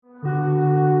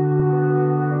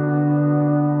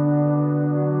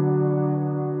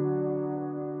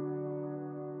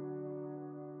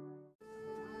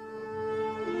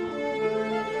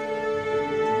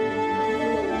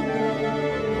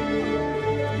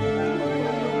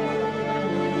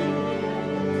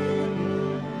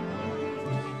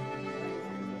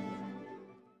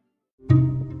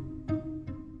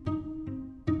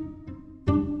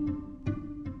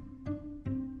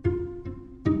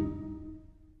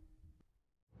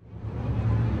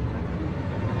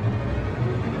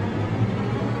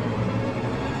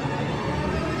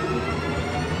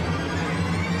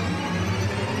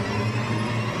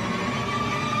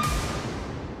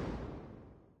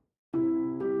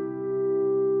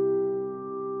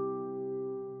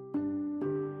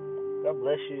God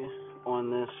bless you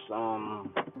on this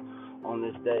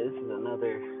day. This is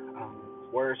another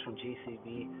Words from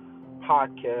GCB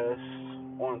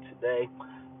podcast on today.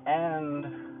 And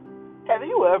have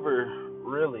you ever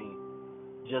really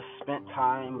just spent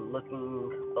time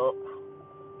looking up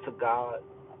to God?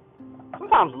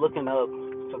 Sometimes looking up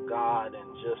to God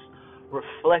and just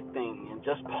reflecting and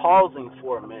just pausing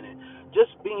for a minute,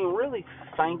 just being really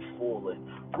thankful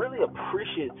and really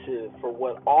appreciative for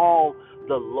what all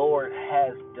the Lord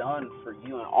has done for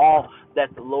you and all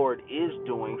that the Lord is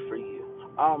doing for you.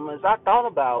 As I thought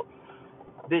about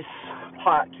this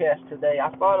podcast today,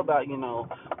 I thought about,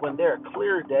 when there are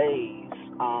clear days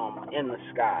in the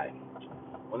sky,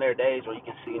 when there are days where you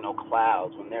can see no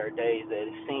clouds, when there are days that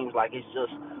it seems like it's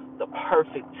just the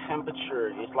perfect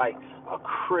temperature. It's like a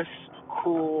crisp,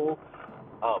 cool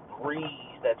breeze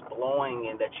that's blowing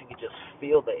and that you can just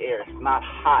feel the air. It's not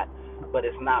hot, but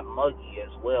it's not muggy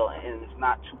as well, and it's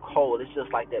not too cold. It's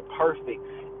just like that perfect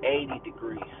 80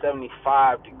 degree,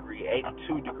 75 degree,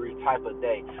 82 degree type of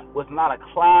day with not a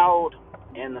cloud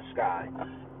in the sky.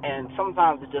 And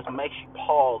sometimes it just makes you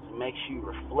pause, it makes you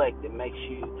reflect, it makes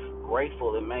you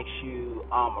grateful, it makes you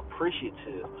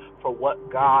appreciative for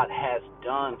what God has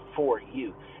done for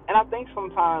you. And I think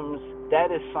sometimes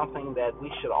that is something that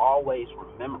we should always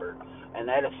remember, and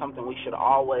that is something we should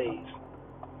always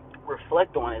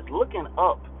reflect on, is looking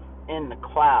up in the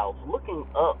clouds, looking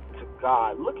up to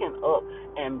God, looking up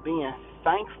and being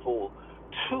thankful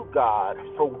to God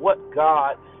for what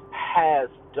God has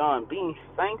done, being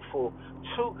thankful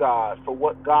to God for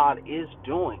what God is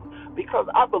doing. Because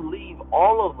I believe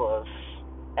all of us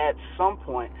at some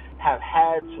point have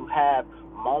had to have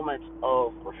moments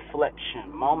of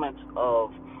reflection, moments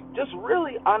of just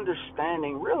really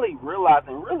understanding, really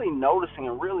realizing, really noticing,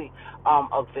 and really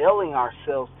availing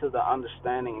ourselves to the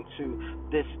understanding, to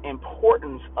this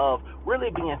importance of really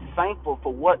being thankful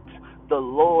for what the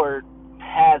Lord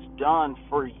has done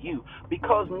for you.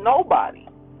 Because nobody,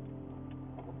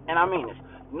 and I mean this,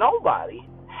 nobody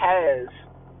has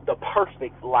the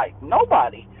perfect life.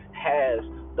 Nobody has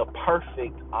the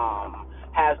perfect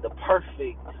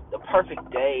the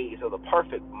perfect days or the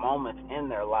perfect moments in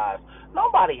their lives.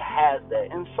 Nobody has that.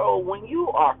 And so when you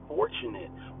are fortunate,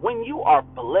 when you are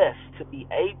blessed to be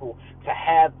able to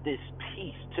have this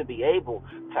peace, to be able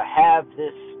to have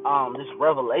this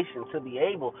revelation, to be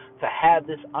able to have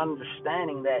this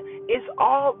understanding that it's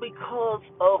all because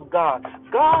of God.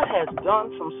 God has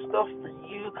done some stuff for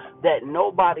you that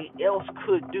nobody else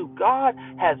could do. God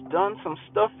has done some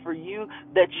stuff for you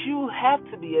that you have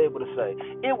to be able to say,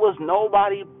 it was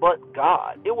nobody but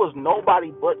God. It was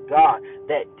nobody but God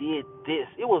that did this.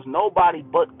 It was nobody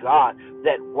but God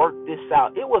that worked this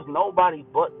out. It was nobody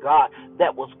but God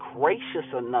that was gracious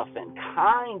enough and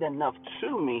kind enough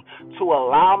to me to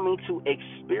allow me to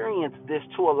experience this,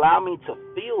 to allow me to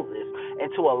feel this, and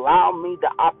to allow me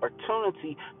the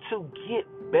opportunity to get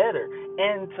better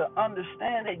and to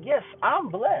understand that, yes, I'm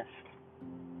blessed.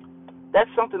 That's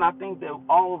something I think that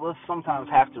all of us sometimes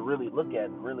have to really look at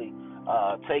and really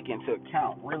take into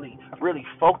account, really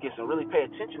focus and really pay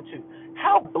attention to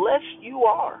how blessed you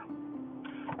are.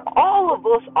 All of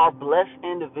us are blessed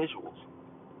individuals.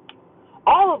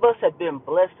 All of us have been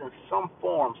blessed in some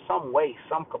form, some way,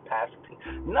 some capacity.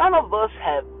 None of us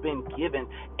have been given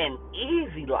an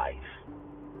easy life,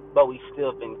 but we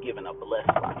still have been given a blessed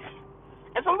life.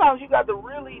 And sometimes you got to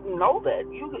really know that.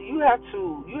 You have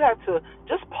to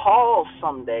just pause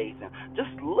some days and just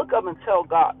look up and tell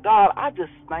God, I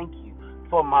just thank you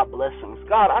for my blessings.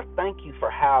 God, I thank you for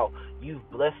how you've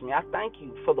blessed me. I thank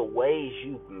you for the ways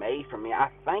you've made for me. I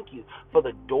thank you for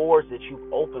the doors that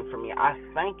you've opened for me. I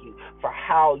thank you for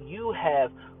how you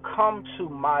have come to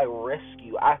my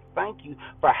rescue. I thank you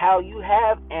for how you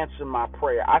have answered my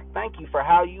prayer. I thank you for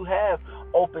how you have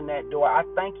opened that door. I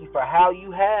thank you for how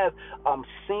you have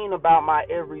seen about my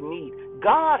every need.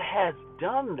 God has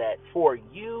done that for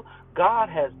you. God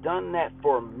has done that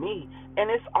for me. And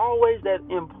it's always that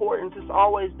importance. It's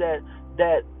always that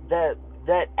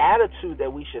attitude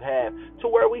that we should have, to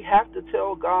where we have to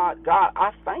tell God,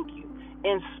 I thank you.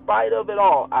 In spite of it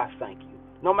all, I thank you.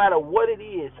 No matter what it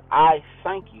is, I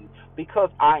thank you, because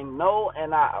I know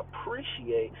and I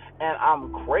appreciate and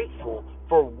I'm grateful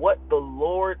for what the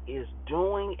Lord is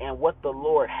doing and what the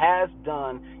Lord has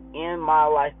done in my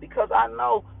life, because I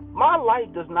know my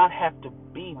life does not have to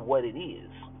be what it is,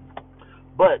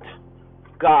 but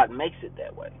God makes it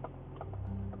that way.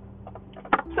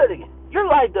 Say it again. Your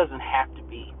life doesn't have to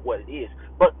be what it is,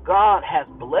 but God has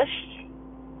blessed you.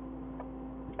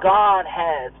 God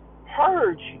has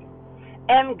heard you.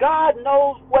 And God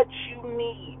knows what you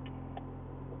need.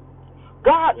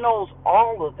 God knows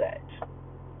all of that.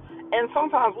 And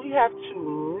sometimes we have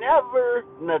to never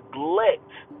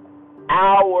neglect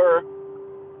our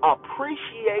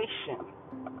appreciation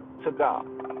to God.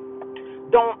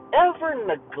 Don't ever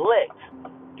neglect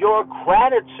your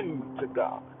gratitude to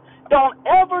God. Don't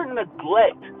ever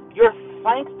neglect your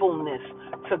thankfulness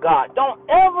to God. Don't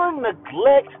ever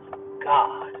neglect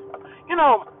God. You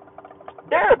know,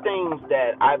 there are things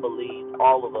that I believe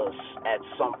all of us at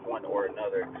some point or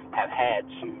another have had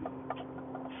to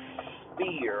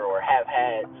fear or have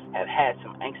had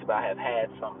some angst about, have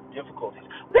had some difficulties.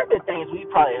 There have been things we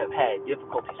probably have had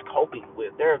difficulties coping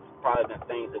with. There have probably been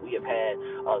things that we have had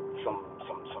some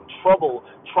trouble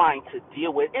trying to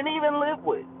deal with and even live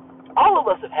with. All of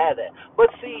us have had that. But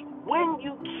see, when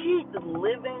you keep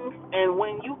living and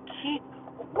when you keep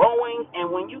growing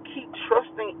and when you keep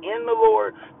trusting in the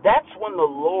Lord, that's when the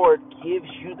Lord gives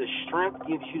you the strength,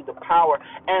 gives you the power,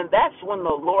 and that's when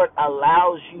the Lord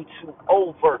allows you to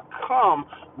overcome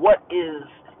what is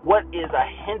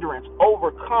a hindrance,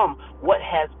 overcome what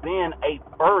has been a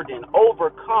burden,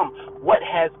 overcome what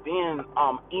has been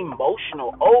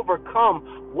emotional, overcome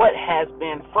what has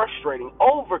been frustrating,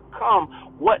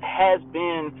 overcome what has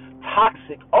been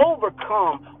toxic,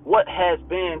 overcome what has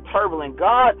been turbulent.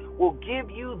 God will give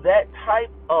you that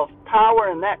type of power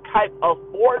and that type of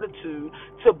fortitude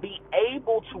to be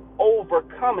able to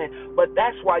overcome it. But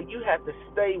that's why you have to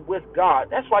stay with God.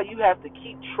 That's why you have to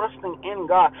keep trusting in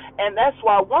God. And that's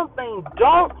why one thing,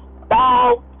 don't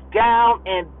bow down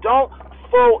and don't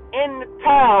throw in the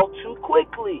towel too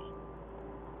quickly.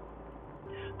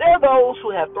 There are those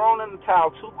who have thrown in the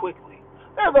towel too quickly.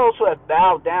 There are those who have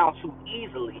bowed down too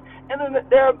easily. And then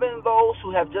there have been those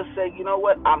who have just said, you know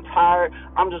what, I'm tired,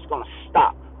 I'm just going to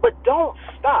stop. But don't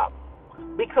stop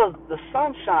because the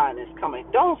sunshine is coming.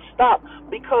 Don't stop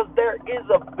because there is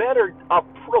a better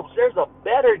approach. There's a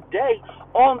better day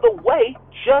on the way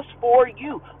just for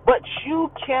you. But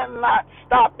you cannot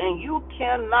stop and you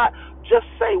cannot just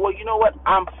say, well, you know what,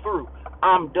 I'm through.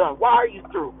 I'm done. Why are you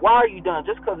through? Why are you done?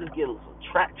 Just because it gets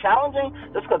challenging?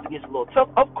 Just because it gets a little tough?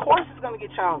 Of course it's going to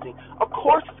get challenging. Of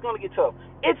course it's going to get tough.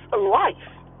 It's a life.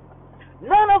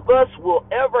 None of us will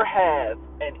ever have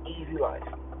an easy life.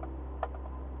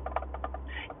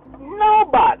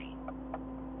 Nobody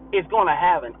is going to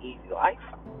have an easy life.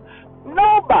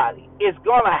 Nobody is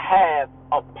going to have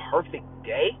a perfect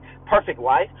day, perfect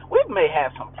life. We may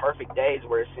have some perfect days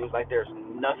where it seems like there's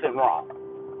nothing wrong.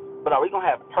 But are we going to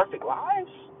have perfect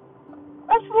lives?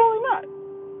 Absolutely not.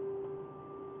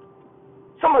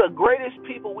 Some of the greatest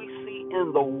people we see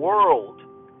in the world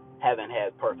haven't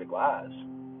had perfect lives.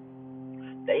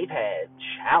 They've had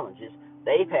challenges.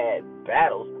 They've had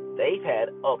battles. They've had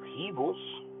upheavals.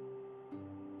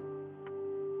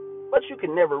 But you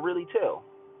can never really tell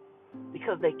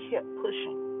because they kept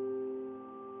pushing.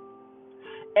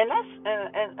 And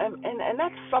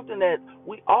that's something that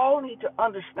we all need to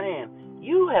understand.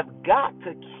 You have got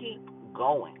to keep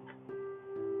going.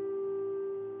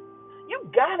 You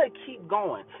gotta keep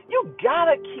going. You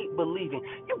gotta keep believing.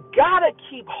 You gotta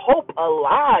keep hope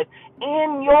alive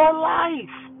in your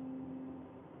life.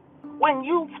 When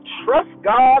you trust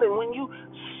God and when you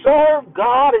serve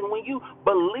God and when you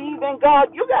believe in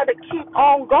God, you gotta keep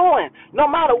on going. No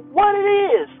matter what it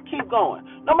is, keep going.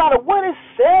 No matter what is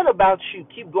said about you,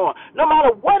 keep going. No matter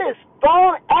what is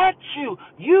thrown at you,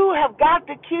 you have got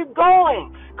to keep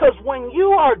going. Because when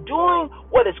you are doing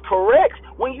what is correct,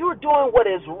 when you're doing what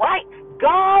is right,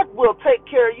 God will take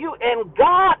care of you, and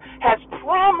God has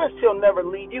promised He'll never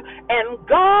leave you, and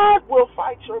God will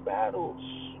fight your battles.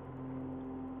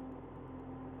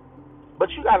 But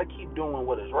you got to keep doing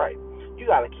what is right. You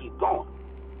got to keep going.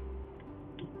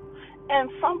 And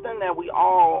something that we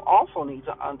all also need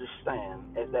to understand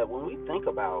is that when we think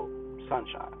about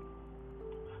sunshine,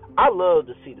 I love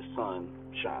to see the sun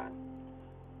shine.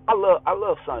 I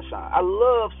love sunshine. I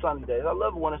love sunny days. I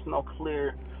love when it's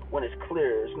clear,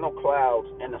 there's no clouds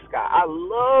in the sky. I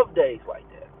love days like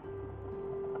that.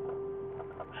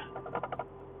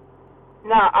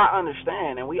 Now I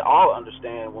understand, and we all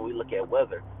understand when we look at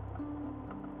weather.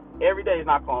 Every day is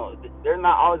not going. There's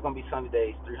not always going to be sunny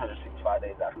days, 365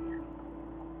 days out of the year.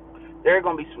 There are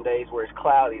going to be some days where it's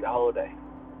cloudy the whole day.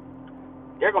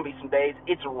 There are going to be some days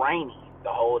it's rainy the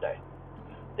whole day.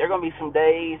 There are going to be some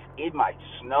days it might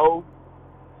snow.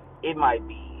 It might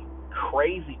be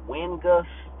crazy wind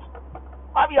gusts.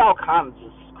 Might be all kinds of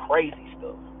just crazy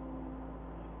stuff.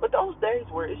 But those days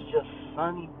where it's just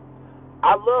sunny,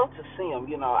 I love to see them.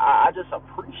 I just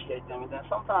appreciate them. And then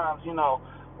sometimes,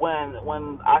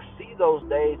 when I see those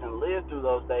days and live through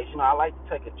those days, I like to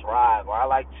take a drive, or I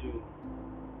like to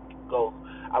go.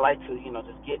 I like to,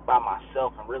 just get by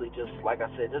myself and really just, like I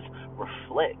said, just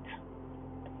reflect.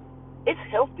 It's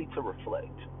healthy to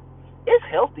reflect. It's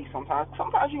healthy sometimes.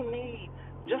 Sometimes you need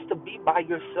just to be by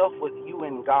yourself with you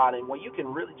and God, and when you can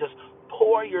really just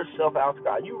pour yourself out to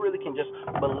God. You really can just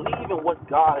believe in what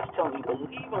God is telling you,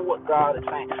 believe in what God is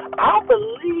saying. I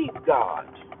believe God,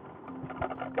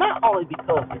 not only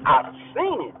because I've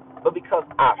seen it, but because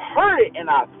I've heard it and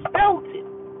I've felt it.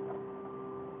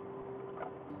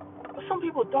 But some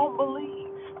people don't believe.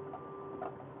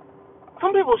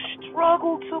 Some people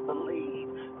struggle to believe.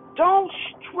 Don't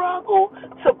struggle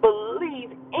to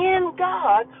believe in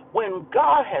God when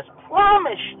God has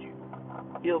promised you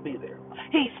He'll be there.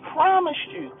 He's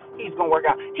promised you He's going to work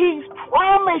out. He's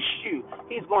promised you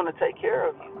He's going to take care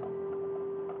of you.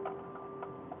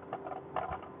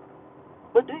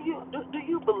 But do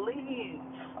you believe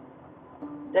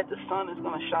that the sun is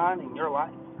going to shine in your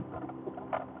life?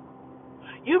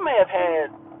 You may have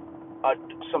had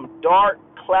some dark,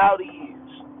 cloudy years,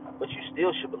 but you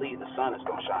still should believe the sun is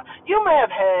going to shine. You may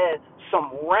have had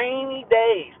some rainy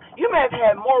days. You may have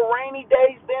had more rainy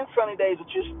days than sunny days, but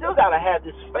you still got to have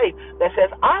this faith that says,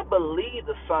 I believe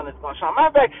the sun is going to shine. Matter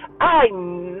of fact, I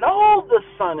know the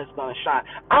sun is going to shine.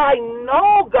 I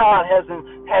know God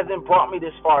hasn't brought me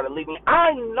this far to leave me.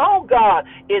 I know God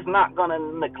is not going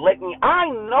to neglect me. I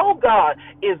know God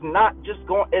is not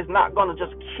going to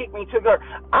just kick me to the earth.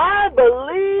 I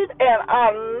believe and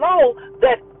I know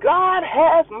that God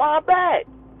has my back.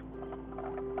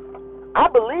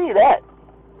 I believe that.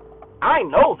 I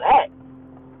know that.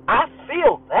 I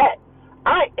feel that.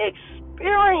 I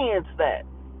experience that.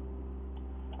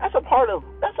 That's a part of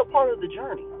the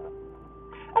journey.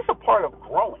 That's a part of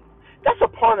growing. That's a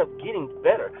part of getting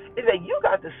better. Is that you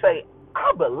got to say,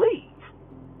 I believe.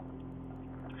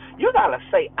 You got to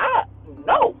say, I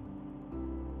know.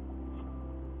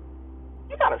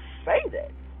 You got to say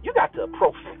that. You got to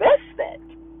profess that.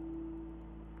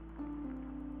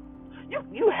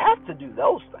 You have to do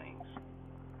those things.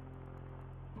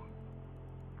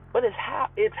 But it's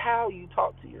how you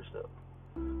talk to yourself.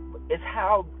 It's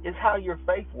how your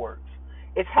faith works.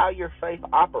 It's how your faith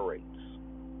operates.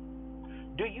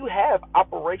 Do you have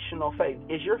operational faith?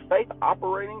 Is your faith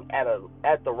operating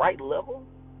at the right level?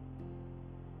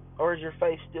 Or is your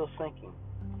faith still sinking?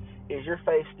 Is your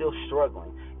faith still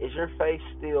struggling? Is your faith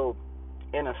still,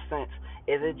 in a sense,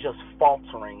 is it just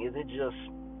faltering? Is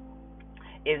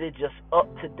it just up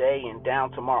today and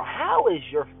down tomorrow? How is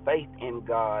your faith in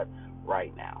God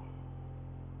right now?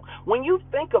 When you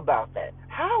think about that,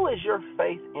 how is your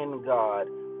faith in God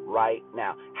right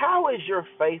now? How is your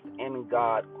faith in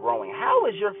God growing? How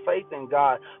is your faith in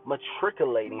God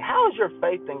matriculating? How is your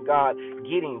faith in God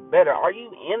getting better? Are you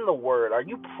in the Word? Are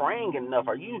you praying enough?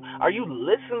 Are you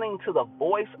listening to the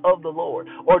voice of the Lord?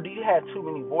 Or do you have too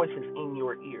many voices in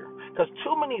your ear? Because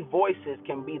too many voices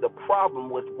can be the problem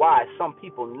with why some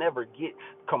people never get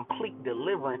complete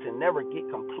deliverance and never get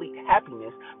complete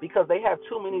happiness, because they have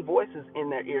too many voices in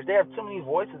their ears. They have too many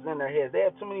voices in their heads. They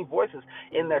have too many voices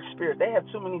in their spirit. They have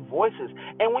too many voices.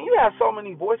 And when you have so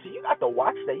many voices, you got to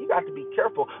watch that. You got to be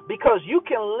careful, because you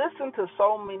can listen to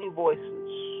so many voices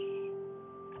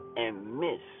and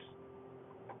miss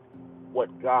what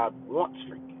God wants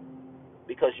for you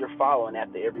because you're following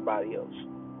after everybody else.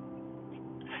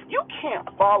 You can't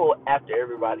follow after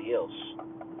everybody else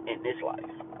in this life.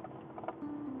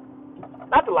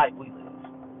 Not the life we live.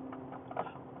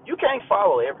 You can't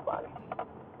follow everybody.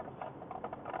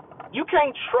 You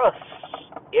can't trust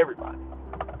everybody.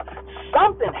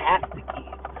 Something has to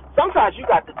give. Sometimes you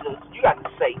got to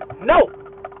say no.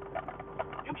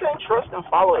 You can't trust and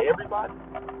follow everybody.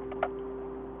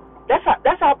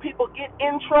 That's how people get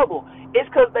in trouble. It's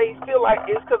because they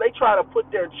try to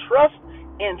put their trust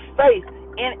and faith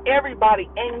in everybody,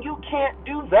 and you can't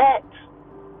do that.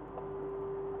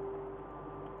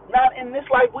 Not in this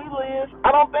life we live.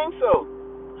 I don't think so.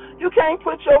 You can't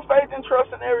put your faith and trust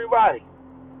in everybody.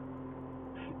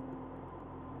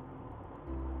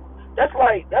 That's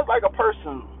like a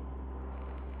person.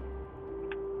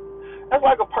 That's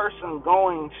like a person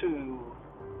going to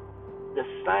the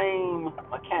same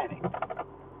mechanic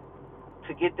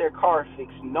to get their car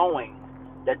fixed, knowing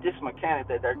that this mechanic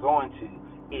that they're going to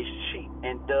is cheap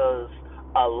and does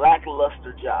a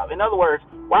lackluster job. In other words,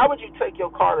 why would you take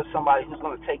your car to somebody who's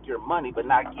going to take your money but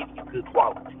not give you good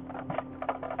quality?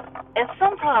 And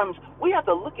sometimes we have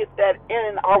to look at that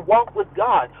in our walk with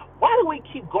God. Why do we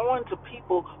keep going to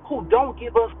people who don't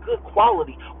give us good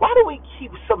quality? Why do we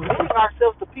keep submitting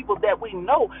ourselves to people that we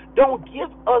know don't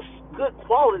give us good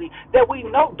quality, that we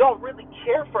know don't really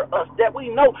care for us, that we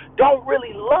know don't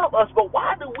really love us? But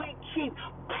why do we keep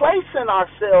placing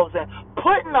ourselves and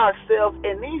putting ourselves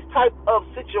in these type of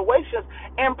situations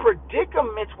and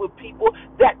predicaments with people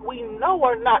that we know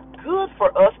are not good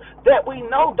for us, that we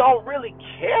know don't really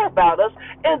care about us,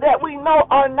 and that we know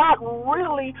are not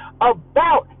really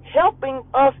about helping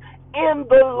us in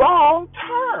the long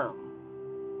term.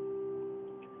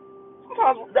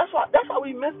 Sometimes that's why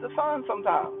we miss the sun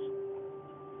sometimes.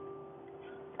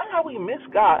 That's how we miss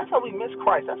God. That's how we miss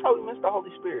Christ. That's how we miss the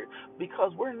Holy Spirit.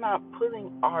 Because we're not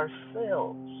putting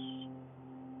ourselves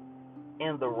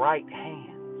in the right hands.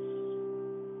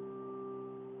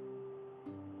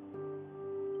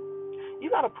 You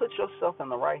got to put yourself in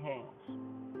the right hands.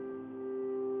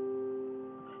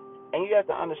 And you have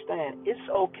to understand, it's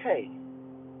okay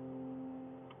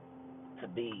to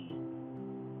be,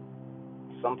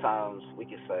 sometimes we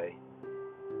could say,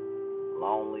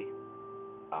 lonely,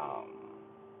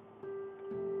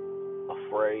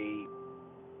 afraid.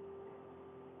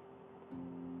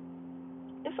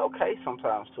 It's okay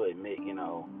sometimes to admit,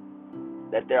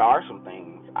 that there are some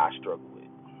things I struggle with.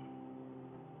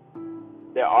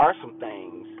 There are some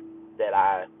things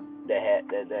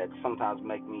that sometimes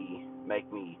make me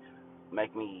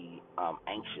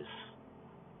anxious.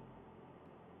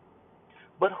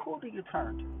 But who do you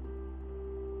turn to?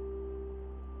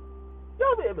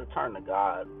 You'll be able to turn to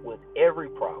God with every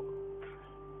problem.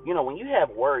 When you have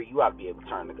worry, you ought to be able to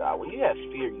turn to God. When you have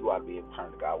fear, you ought to be able to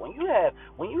turn to God. When you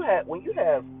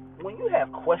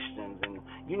have questions and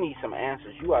you need some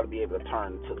answers, you ought to be able to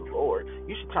turn to the Lord.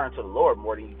 You should turn to the Lord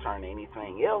more than you turn to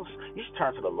anything else. You should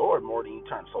turn to the Lord more than you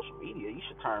turn to social media. You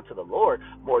should turn to the Lord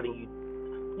more than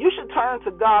you should turn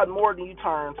to God more than you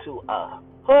turn to a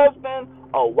husband,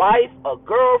 a wife, a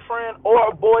girlfriend, or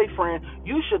a boyfriend.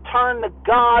 You should turn to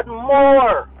God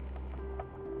more.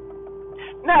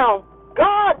 Now,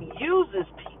 God uses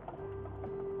people,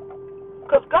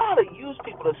 because God will use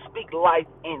people to speak life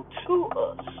into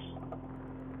us.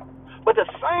 But the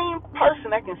same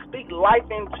person that can speak life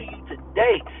into you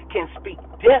today can speak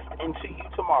death into you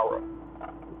tomorrow.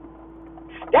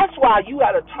 That's why you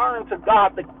got to turn to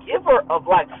God, the giver of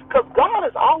life, because God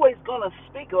is always going to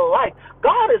speak life.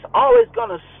 God is always going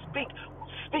to speak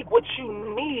what you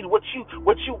need, what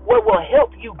will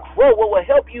help you grow, what will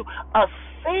help you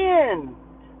ascend.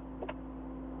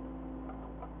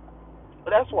 But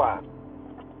that's why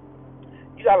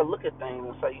you got to look at things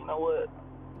and say, you know what?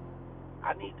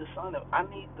 I need the sun. I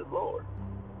need the Lord.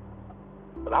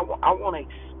 But I want to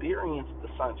experience the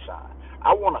sunshine.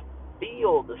 I want to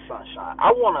feel the sunshine.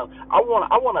 I want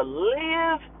to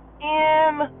live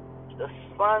in the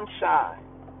sunshine.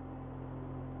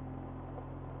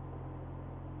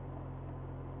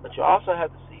 But you also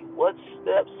have to see, what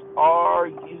steps are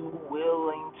you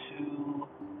willing to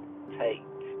take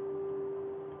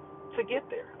to get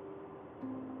there?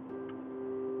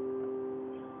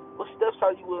 What steps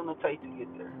are you willing to take to get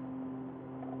there?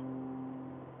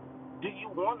 Do you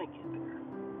want to get there?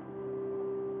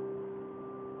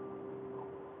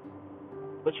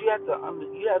 But you have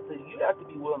to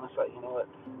be willing to say, you know what?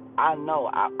 I know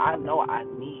I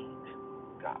need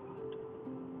God.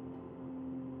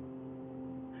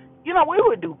 We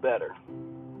would do better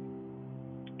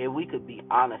if we could be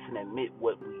honest and admit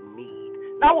what we need.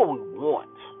 Not what we want,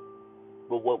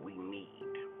 but what we need.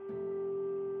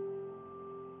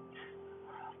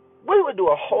 We would do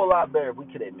a whole lot better if we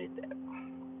could admit that.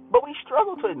 But we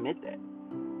struggle to admit that.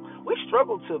 We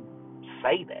struggle to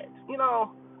say that.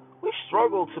 We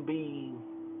struggle to be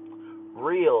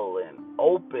real and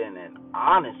open and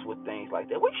honest with things like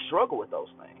that. We struggle with those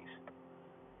things.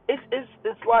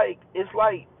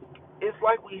 It's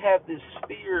like we have this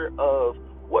fear of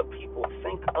what people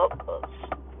think of us.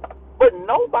 But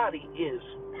nobody is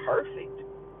perfect.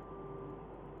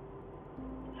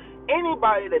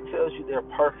 Anybody that tells you they're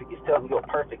perfect is telling you a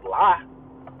perfect lie.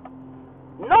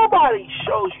 Nobody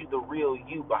shows you the real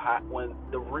you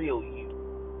the real you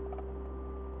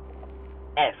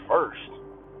at first.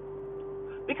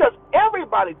 Because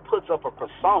everybody puts up a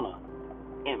persona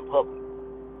in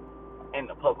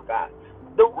the public eye.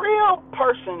 The real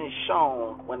person is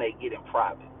shown when they get in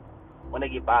private, when they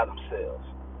get by themselves,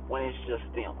 when it's just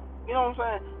them. You know what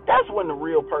I'm saying? That's when the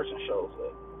real person shows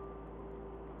up.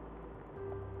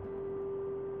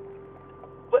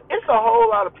 But it's a whole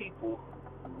lot of people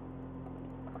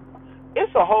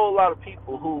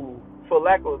who, for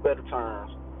lack of better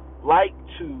terms, like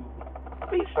to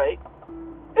be fake.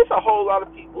 It's a whole lot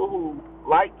of people who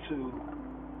like to,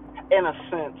 in a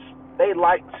sense, they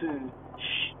like to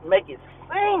make it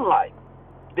seem like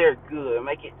they're good,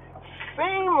 make it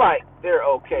seem like they're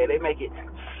okay. They make it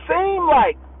seem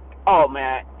like, oh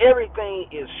man, everything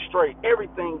is straight,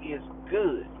 everything is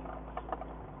good.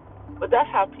 But that's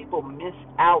how people miss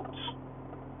out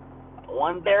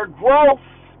on their growth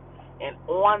and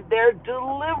on their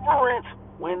deliverance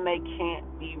when they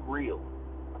can't be real.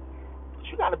 But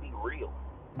you gotta be real.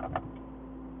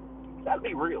 You gotta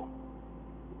be real.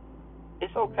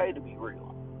 It's okay to be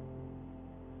real.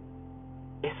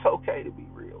 It's okay to be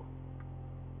real.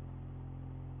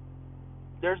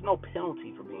 There's no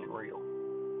penalty for being real.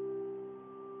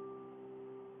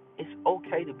 It's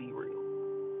okay to be real.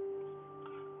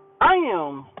 I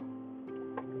am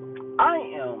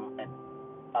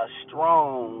a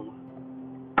strong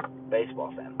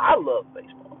baseball fan. I love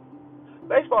baseball.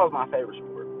 Baseball is my favorite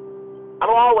sport. I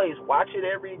don't always watch it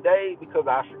every day because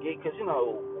I forget. Because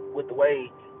with the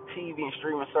way TV and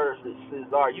streaming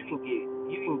services are, you can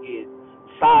get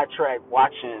sidetracked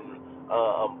watching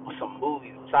some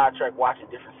movies, sidetracked watching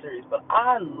different series. But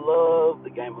I love the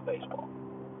game of baseball.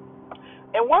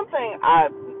 And one thing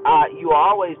you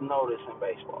always notice in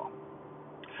baseball,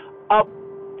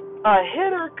 a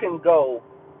hitter can go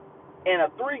in a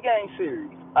 3-game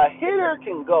series. A hitter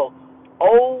can go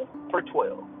 0 for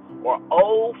 12 or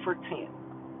 0 for 10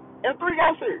 in a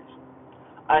 3-game series.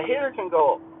 A hitter can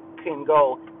go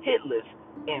hitless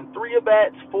in 3 at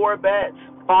bats, 4 at bats,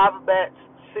 5 at bats,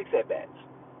 6 at bats.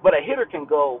 But a hitter can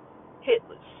go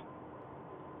hitless.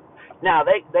 Now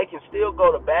they can still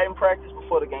go to batting practice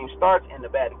before the game starts in the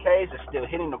batting cage. They're still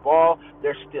hitting the ball.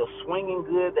 They're still swinging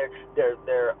good.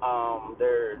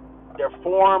 Their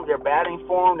form, their batting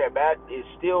form, their bat is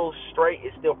still straight,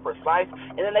 it's still precise,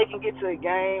 and then they can get to the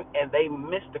game and they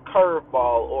miss the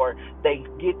curveball, or they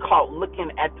get caught looking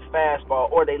at the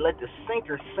fastball, or they let the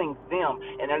sinker sink them,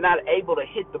 and they're not able to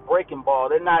hit the breaking ball.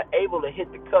 They're not able to hit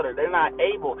the cutter. They're not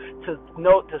able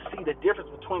to see the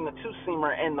difference between the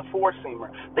 2-seamer and the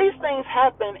 4-seamer. These things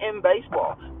happen in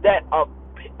baseball, that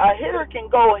a hitter can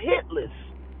go hitless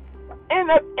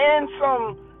in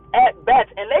some at bats,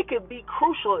 and they could be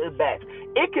crucial at bats.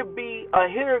 It could be a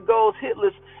hitter goes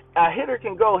hitless. A hitter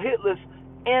can go hitless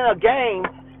in a game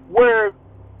where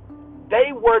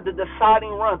they were the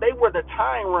deciding run, they were the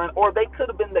tying run, or they could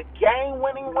have been the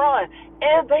game-winning run,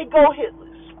 and they go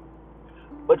hitless.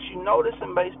 But you notice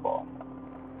in baseball,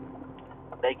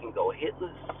 they can go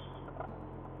hitless,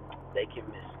 they can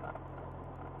miss,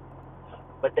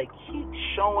 but they keep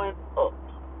showing up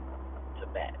to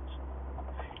bat.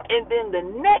 And then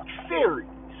the next series,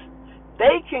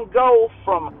 they can go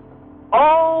from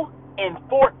 0 and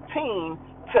 14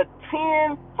 to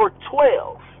 10 for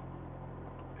 12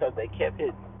 because they kept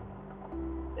hitting.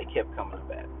 They kept coming to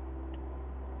bat.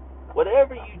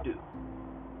 Whatever you do,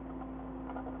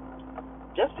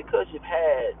 just because you've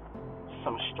had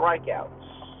some strikeouts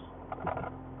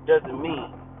doesn't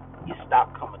mean you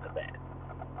stop coming to bat.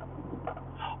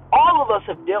 All of us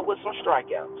have dealt with some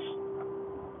strikeouts,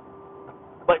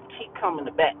 but keep coming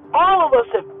to bat. All of us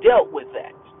have dealt with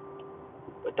that,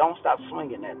 but don't stop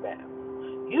swinging that bat.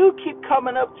 You keep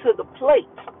coming up to the plate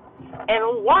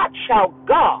and watch how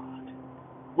God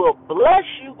will bless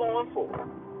you going forward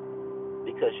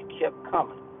because you kept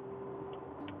coming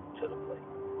to the plate.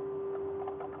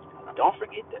 Don't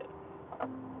forget that,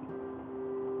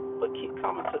 but keep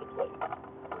coming to the plate,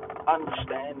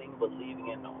 understanding,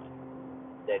 believing, and knowing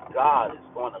that God is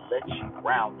going to let you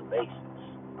round the bases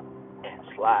and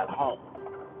slide home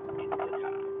in good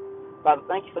time. Father,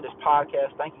 thank you for this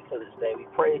podcast. Thank you for this day. We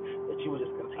pray that you would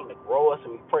just continue to grow us,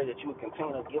 and we pray that you would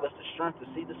continue to give us the strength to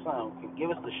see the sun. Give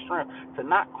us the strength to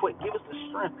not quit. Give us the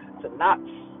strength to not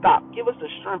stop. Give us the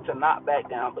strength to not back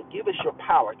down, but give us your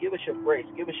power. Give us your grace.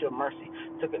 Give us your mercy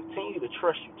to continue to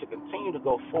trust you, to continue to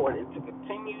go forward, and to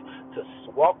continue to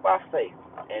walk by faith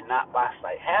and not by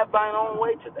sight. Have thine own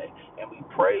way today, and we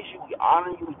praise you, we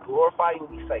honor you, we glorify you,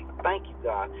 and we say thank you,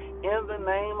 God, in the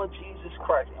name of Jesus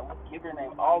Christ, and we give your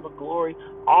name all the glory,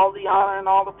 all the honor, and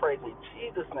all the praise. In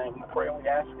Jesus' name we pray and we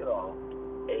ask it all.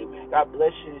 Amen. God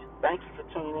bless you. Thank you for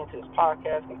tuning into this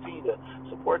podcast. Continue to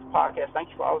support the podcast. Thank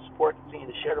you for all the support. Continue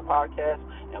to share the podcast,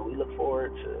 and we look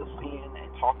forward to seeing and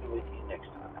talking with you next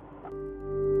time.